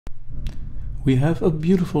We have a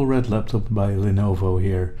beautiful red laptop by Lenovo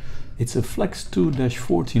here. It's a Flex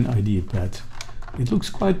 2-14 Ideapad. It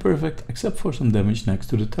looks quite perfect except for some damage next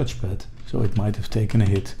to the touchpad, so it might have taken a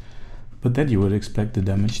hit. But then you would expect the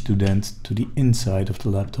damage to dent to the inside of the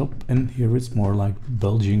laptop, and here it's more like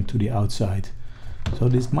bulging to the outside. So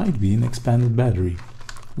this might be an expanded battery.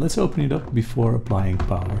 Let's open it up before applying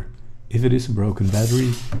power. If it is a broken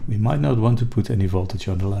battery, we might not want to put any voltage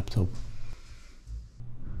on the laptop.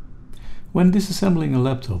 When disassembling a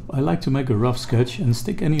laptop, I like to make a rough sketch and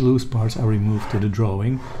stick any loose parts I remove to the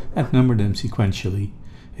drawing and number them sequentially.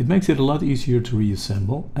 It makes it a lot easier to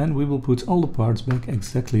reassemble, and we will put all the parts back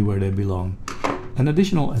exactly where they belong. An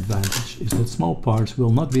additional advantage is that small parts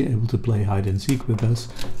will not be able to play hide and seek with us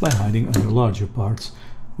by hiding under larger parts,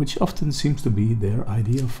 which often seems to be their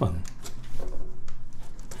idea of fun.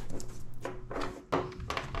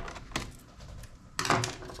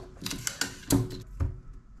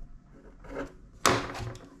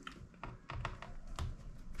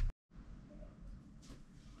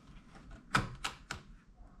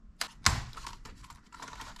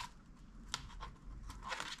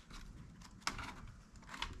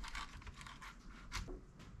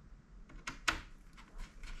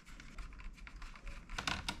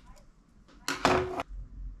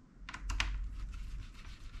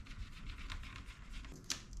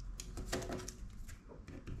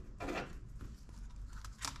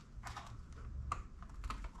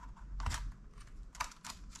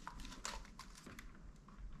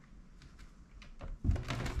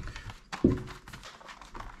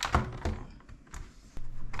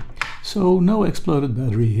 So no exploded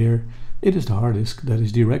battery here, it is the hard disk that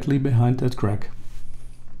is directly behind that crack.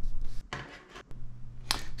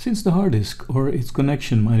 Since the hard disk or its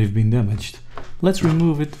connection might have been damaged, let's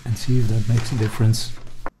remove it and see if that makes a difference.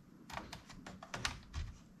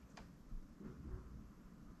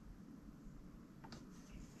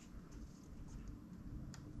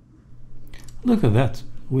 Look at that,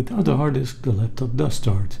 without the hard disk the laptop does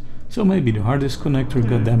start, so maybe the hard disk connector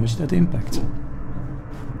got damaged at impact.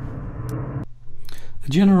 A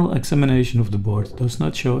general examination of the board does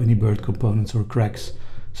not show any burnt components or cracks,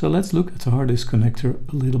 so let's look at the hard disk connector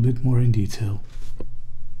a little bit more in detail.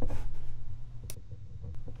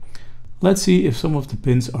 Let's see if some of the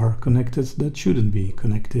pins are connected that shouldn't be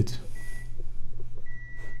connected.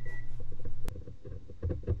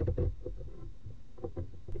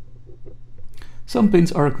 Some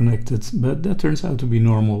pins are connected, but that turns out to be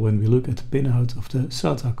normal when we look at the pinout of the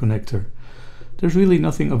SATA connector. There's really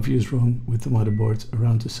nothing obvious wrong with the motherboard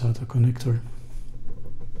around the SATA connector.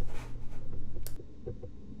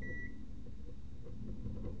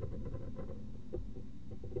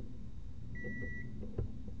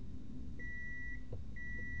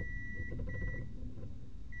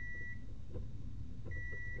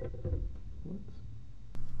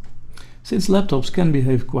 Since laptops can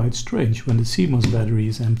behave quite strange when the CMOS battery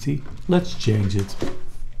is empty, let's change it.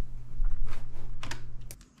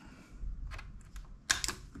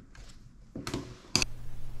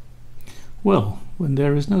 Well, when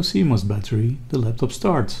there is no CMOS battery, the laptop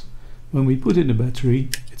starts. When we put in the battery,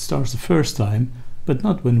 it starts the first time, but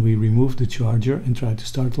not when we remove the charger and try to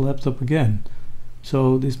start the laptop again.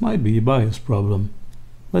 So this might be a BIOS problem.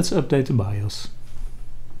 Let's update the BIOS.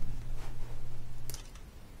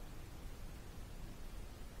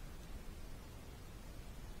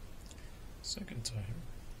 Second time,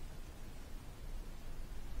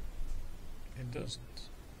 it doesn't.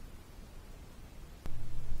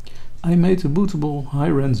 I made a bootable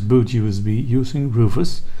high-res boot USB using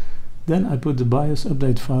Rufus. Then I put the BIOS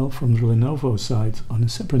update file from the Lenovo site on a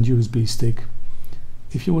separate USB stick.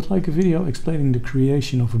 If you would like a video explaining the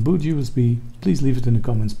creation of a boot USB, please leave it in the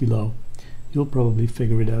comments below. You'll probably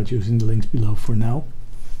figure it out using the links below for now.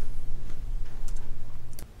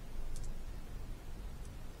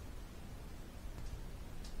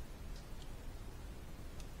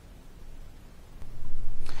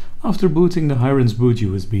 After booting the high-res boot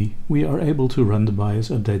USB, we are able to run the BIOS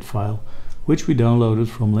update file, which we downloaded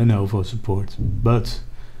from Lenovo support. But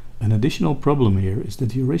an additional problem here is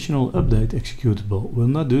that the original update executable will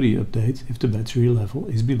not do the update if the battery level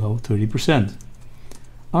is below 30%.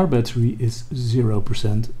 Our battery is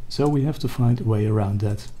 0%, so we have to find a way around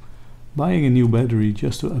that. Buying a new battery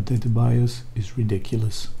just to update the BIOS is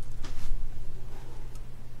ridiculous.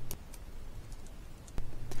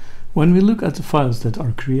 When we look at the files that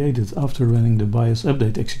are created after running the BIOS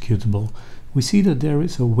update executable, we see that there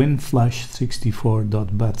is a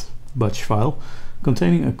winflash64.bat file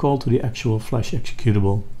containing a call to the actual flash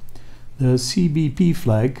executable. The CBP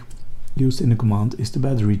flag used in the command is the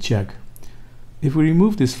battery check. If we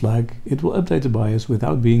remove this flag, it will update the BIOS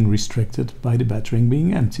without being restricted by the battering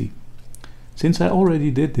being empty. Since I already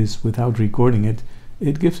did this without recording it,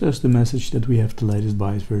 it gives us the message that we have the latest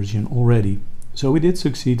BIOS version already. So we did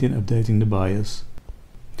succeed in updating the BIOS.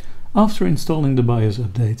 After installing the BIOS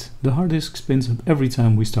update, the hard disk spins up every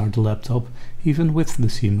time we start the laptop, even with the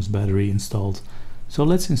CMOS battery installed. So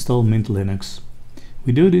let's install Mint Linux.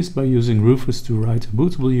 We do this by using Rufus to write a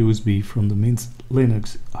bootable USB from the Mint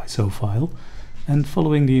Linux ISO file and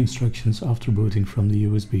following the instructions after booting from the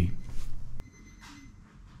USB.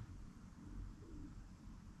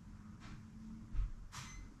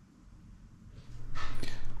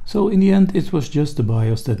 So in the end it was just the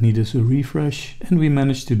BIOS that needed a refresh, and we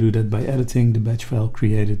managed to do that by editing the batch file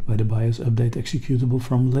created by the BIOS update executable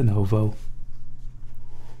from Lenovo.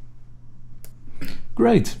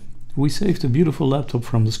 Great! We saved a beautiful laptop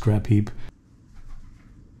from the scrap heap.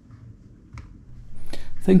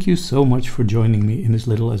 Thank you so much for joining me in this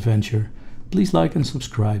little adventure. Please like and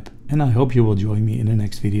subscribe, and I hope you will join me in the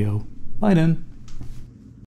next video. Bye then!